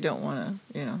close if they don't want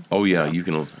to, Oh yeah, you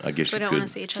can. I guess We you don't could. want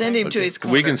to see each other. Send him to Okay. his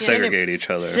corner. We can Send him- segregate each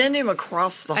other. Send him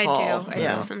across the I hall. do. I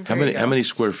Yeah. do sometimes. How many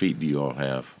square feet do you all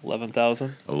have?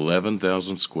 11,000?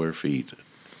 11,000 square feet.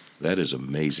 That is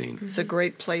amazing. It's a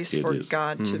great place It for is.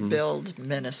 God to build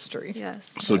ministry.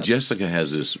 Yes. So Jessica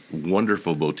has this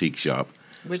wonderful boutique shop,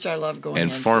 Which I love going and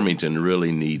into. Farmington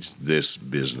really needs this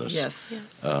business. Yes, Yes.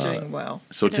 it's doing well.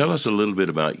 So It tell is. us a little bit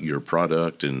about your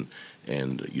product and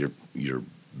your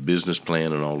business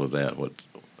plan and all of that.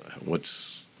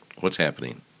 What's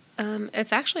happening?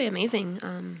 It's actually amazing.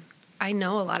 I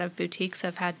know a lot of boutiques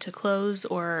have had to close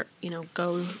or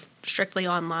go strictly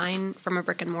online from a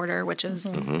brick and mortar, which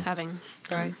is having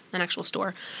Right. an actual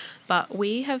store. But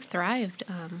we have thrived.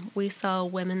 We sell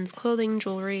women's clothing,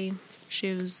 jewelry,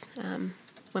 shoes.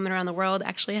 Women Around the World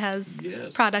actually has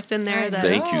Yes. product in there that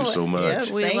Thank you so much.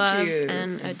 Yes, we thank love, you.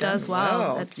 and You've it done does well.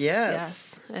 well. It's,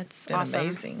 Yes. it's Been awesome.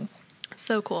 amazing.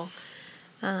 So cool.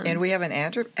 And we haven't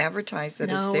advertised that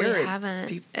No, it's there. we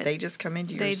haven't. They just come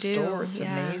into your They do. store. It's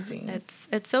yeah. amazing.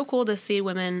 It's so cool to see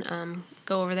women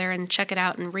go over there and check it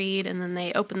out and read, and then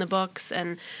they open the books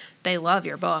and they love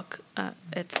your book.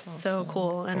 It's so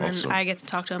cool. And Awesome. then I get to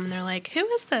talk to them, and they're like, "Who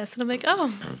is this?" And I'm like,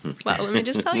 "Oh, well, let me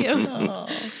just tell you."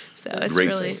 So it's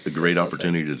really a great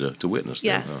opportunity to witness.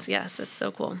 yes, that, huh? yes, it's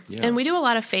so cool. Yeah. And we do a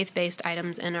lot of faith-based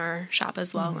items in our shop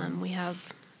as well. We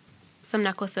have some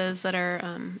necklaces that are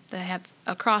that have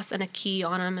a cross and a key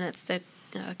on them, and it's the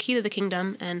key to the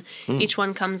kingdom. And each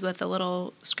one comes with a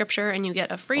little scripture, and you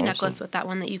get a free Awesome. necklace with that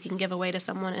one that you can give away to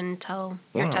someone and tell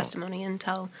your Wow. testimony and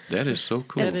tell. That is so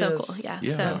cool. It's so is. cool. Yeah.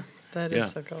 Yeah. So That Yeah.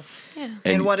 is so cool. yeah,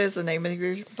 And what is the name of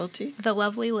your boutique? the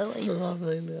Lovely Lily.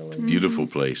 Lovely Lily. Beautiful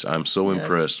place. I'm so Yes.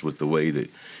 impressed with the way that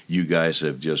you guys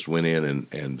have just went in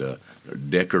and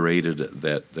decorated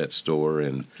that store,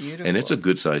 and Beautiful. it's a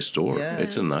good sized store. Yes.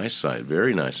 It's a nice size,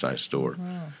 very nice sized store.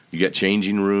 You got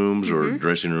changing rooms or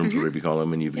dressing rooms, whatever you call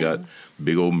them, and you've got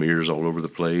big old mirrors all over the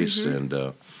place, and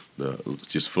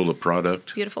just full of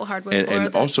product. Beautiful hardwood floor. And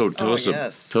that- also tell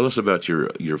yes. us about your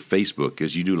Facebook,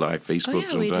 because you do live Facebook oh yeah,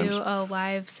 sometimes. we do a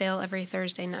live sale every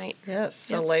Thursday night. Yes,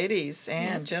 so Yep. ladies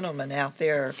and gentlemen out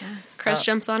there. Yeah. Chris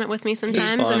jumps on it with me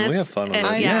sometimes, fun. and We have fun with it.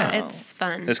 I Yeah, know. it's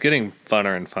fun. It's getting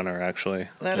funner and funner, actually.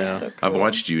 That is Yeah. so cool. I've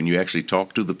watched you, and you actually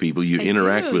talk to the people. You I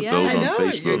interact do, with yeah. those I on know,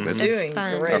 Facebook. you're That's doing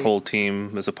fun. great. Our whole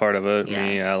team is a part of it.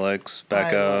 Me, Yes. Alex, I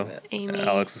Becca, love it. Amy.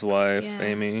 Alex's wife, Yeah.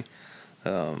 Amy.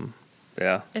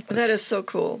 Yeah. That is so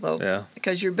cool, though, Yeah.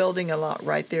 because you're building a lot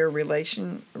right there,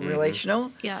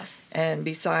 relational, Yes. and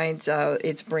besides,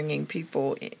 it's bringing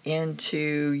people into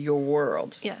your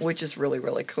world, Yes. which is really,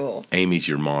 really cool. Amy's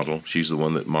your model. She's the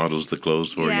one that models the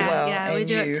clothes for Yeah, you. Well, yeah, we and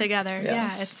do you. it together. Yeah,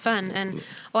 Yes. it's fun. And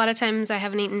a lot of times I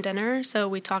haven't eaten dinner, so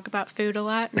we talk about food a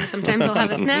lot. And sometimes I'll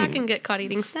have a snack and get caught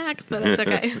eating snacks, but that's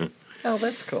okay. Oh,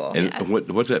 that's cool. And Yeah.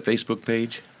 what's that Facebook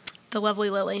page? The Lovely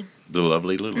Lily. The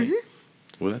Lovely Lily.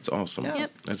 Well, that's awesome. Yeah.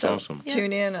 Yep. That's So, awesome. Yep.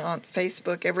 Tune in on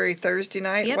Facebook every Thursday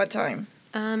night. Yep. What time?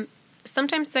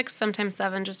 Sometimes 6, sometimes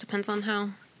 7, just depends on how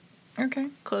Okay.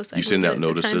 close I You can send get out it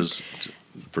to 10. notices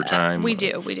for time? We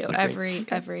do Okay.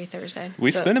 every Thursday.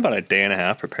 We So- spend about a day and a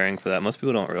half preparing for that. Most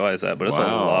people don't realize that, but it's a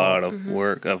Wow. lot of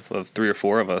work of 3 or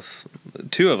 4 of us,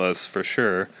 2 of us for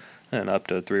sure, and up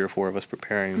to 3 or 4 of us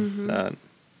preparing that.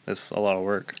 It's a lot of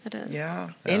work. It is. Yeah.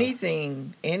 Yeah.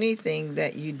 Anything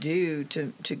that you do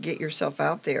to get yourself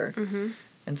out there. Mm-hmm.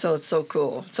 And so it's so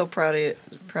cool. So proud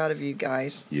of you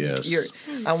guys. Yes.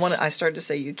 I started to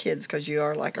say you kids because you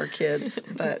are like our kids,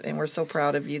 and we're so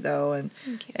proud of you though, and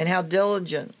Thank you. and how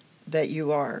diligent that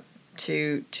you are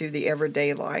to the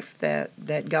everyday life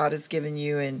that God has given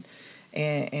you,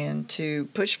 and to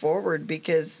push forward,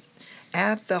 because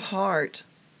at the heart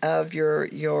of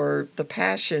the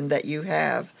passion that you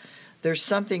have, there's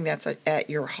something that's at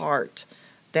your heart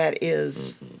that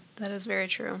is That is very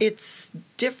true. it's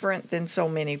different than so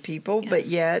many people, but Yes.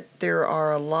 yet there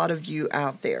are a lot of you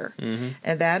out there.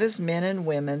 And that is men and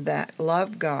women that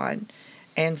love God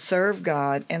and serve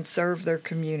their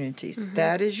communities.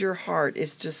 That is your heart,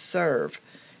 is to serve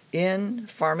in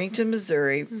Farmington,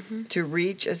 Missouri, to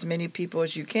reach as many people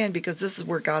as you can, because this is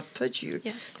where God put you.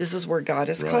 Yes. This is where God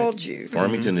has Right. called you.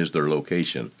 Farmington is their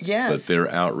location. Yes. But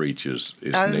their outreach is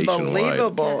nationwide.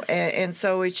 Unbelievable. Yes. And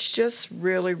so it's just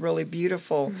really, really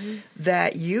beautiful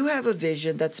that you have a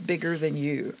vision that's bigger than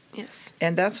you. Yes.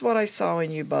 And that's what I saw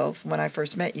in you both when I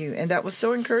first met you. And that was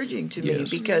so encouraging to me, Yes.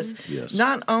 because Yes.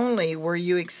 not only were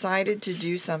you excited to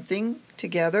do something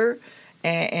together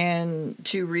and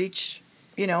to reach,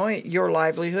 your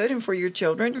livelihood and for your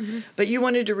children, but you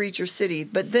wanted to reach your city.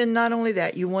 But then not only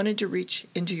that, you wanted to reach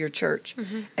into your church,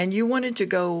 and you wanted to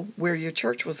go where your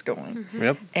church was going,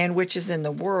 Yep. and which is in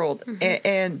the world.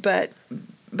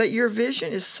 But your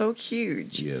vision is so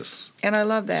huge. Yes. And I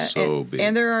love that. So and, big.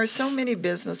 and there are so many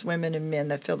business women and men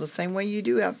that feel the same way you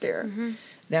do out there.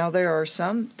 Now, there are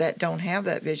some that don't have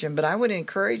that vision, but I would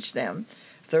encourage them,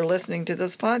 if they're listening to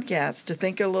this podcast, to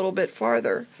think a little bit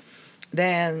farther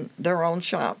than their own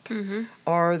shop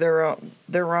or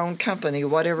their own company,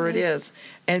 whatever it Yes. is,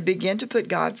 and begin to put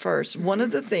God first. One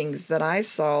of the things that I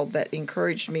saw that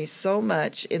encouraged me so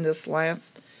much in this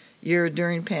last year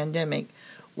during pandemic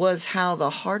was how the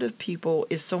heart of people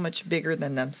is so much bigger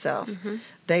than themselves.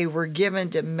 They were given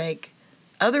to make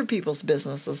other people's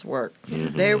businesses work.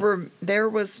 There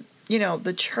was,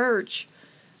 the church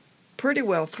pretty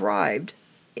well thrived,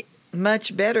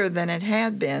 much better than it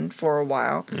had been for a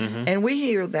while. And we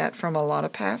hear that from a lot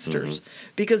of pastors,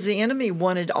 because the enemy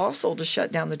wanted also to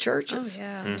shut down the Oh, churches.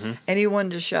 yeah. And he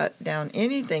wanted to shut down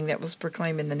anything that was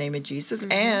proclaimed in the name of Jesus.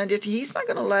 And if he's not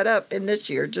going to let up in this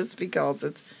year just because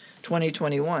it's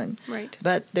 2021. Right.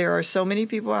 But there are so many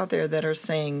people out there that are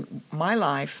saying, my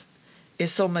life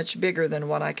is so much bigger than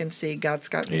what I can see. God's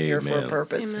got me here for a Amen.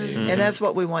 purpose. Amen. And that's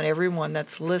what we want everyone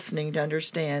that's listening to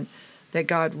understand, that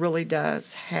God really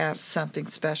does have something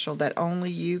special that only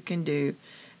you can do,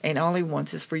 and all he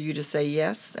wants is for you to say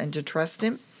yes and to trust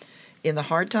him in the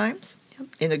hard times,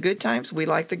 in the good times. We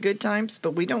like the good times,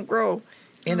 but we don't grow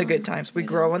in the good times. We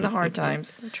grow in the hard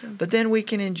times. So true. But then we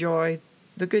can enjoy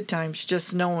the good times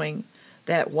just knowing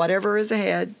that whatever is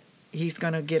ahead, he's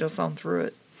going to get us on through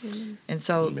it. And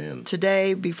so Amen.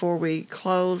 today, before we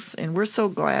close, and we're so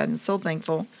glad and so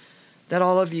thankful that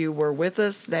all of you were with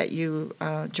us, that you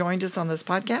joined us on this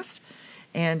podcast.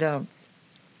 And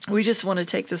we just want to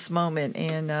take this moment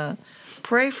and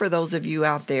pray for those of you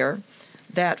out there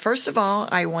that, first of all,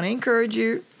 I want to encourage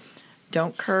you,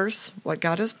 don't curse what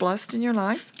God has blessed in your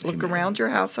life. Look around your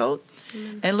household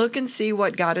and look and see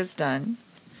what God has done.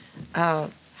 How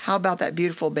about that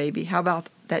beautiful baby? How about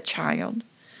that child?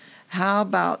 How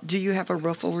about, do you have a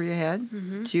roof over your head?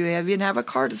 Do you even have a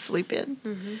car to sleep in?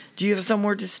 Do you have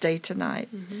somewhere to stay tonight?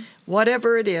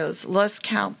 Whatever it is, let's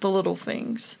count the little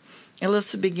things. And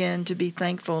let's begin to be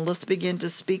thankful. And let's begin to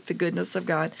speak the goodness of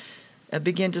God.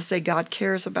 Begin to say, God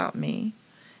cares about me.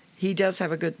 He does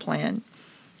have a good plan.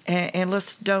 And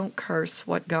let's don't curse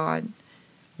what God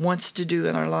wants to do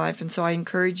in our life. And so I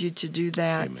encourage you to do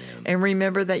that. Amen. And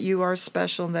remember that you are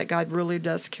special and that God really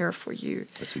does care for you.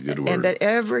 That's a good word. And that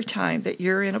every time that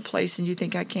you're in a place and you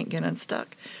think, I can't get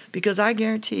unstuck, because I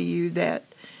guarantee you that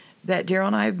Daryl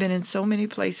and I have been in so many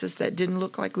places that didn't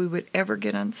look like we would ever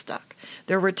get unstuck.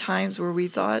 There were times where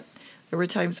I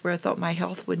thought my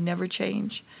health would never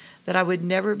change, that I would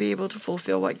never be able to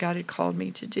fulfill what God had called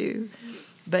me to do.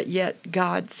 But yet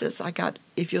God says,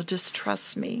 if you'll just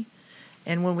trust me.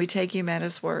 And when we take him at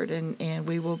his word and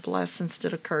we will bless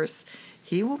instead of curse,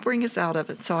 he will bring us out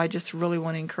of it. So I just really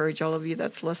want to encourage all of you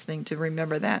that's listening to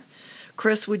remember that.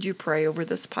 Chris, would you pray over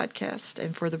this podcast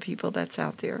and for the people that's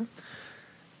out there?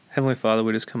 Heavenly Father,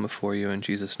 we just come before you in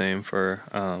Jesus' name for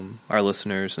our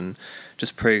listeners, and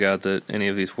just pray, God, that any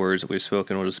of these words that we've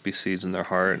spoken will just be seeds in their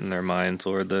heart and their minds,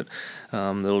 Lord, that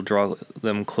that'll draw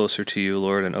them closer to you,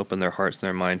 Lord, and open their hearts and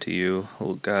their mind to you.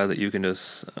 Oh, God, that you can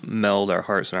just meld our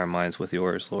hearts and our minds with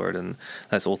yours, Lord, and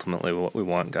that's ultimately what we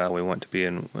want, God. We want to be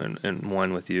in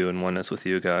one with you and oneness with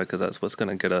you, God, because that's what's going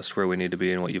to get us to where we need to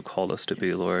be and what you've called us to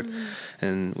be, Lord.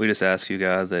 And we just ask you,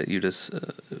 God, that we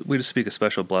just speak a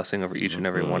special blessing over each and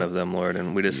every one of them, Lord,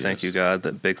 and we just thank you, God,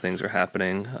 that big things are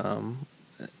happening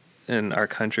in our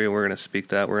country. We're going to speak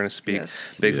that. We're going to speak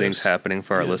big things happening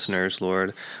for our listeners,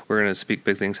 Lord. We're going to speak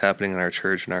big things happening in our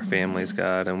church and our families,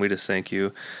 God, and we just thank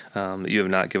you that you have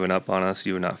not given up on us.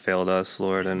 You have not failed us,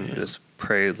 Lord, and just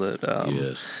pray that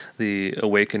the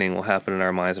awakening will happen in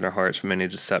our minds and our hearts from any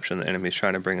deception the enemy is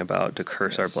trying to bring about to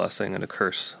curse our blessing and to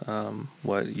curse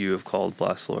what you have called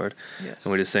blessed, Lord.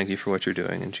 And we just thank you for what you're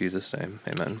doing. In Jesus' name,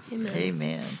 amen.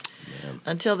 Amen.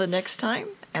 Until the next time,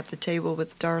 at the table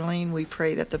with Darlene, we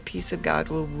pray that the peace of God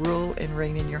will rule and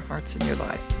reign in your hearts and your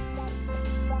life.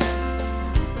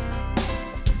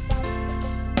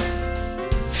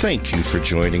 Thank you for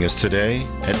joining us today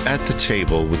at The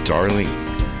Table with Darlene.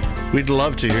 We'd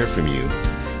love to hear from you.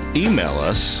 Email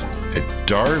us at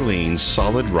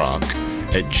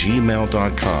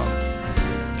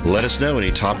darlenesolidrock@gmail.com. Let us know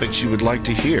any topics you would like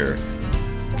to hear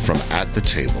from At the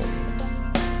Table.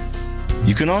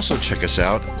 You can also check us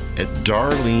out at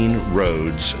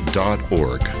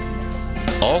darleneroads.org.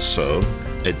 Also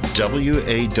at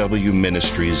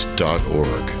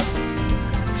wawministries.org.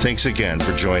 Thanks again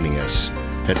for joining us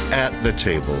at the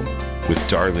Table with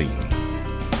Darlene.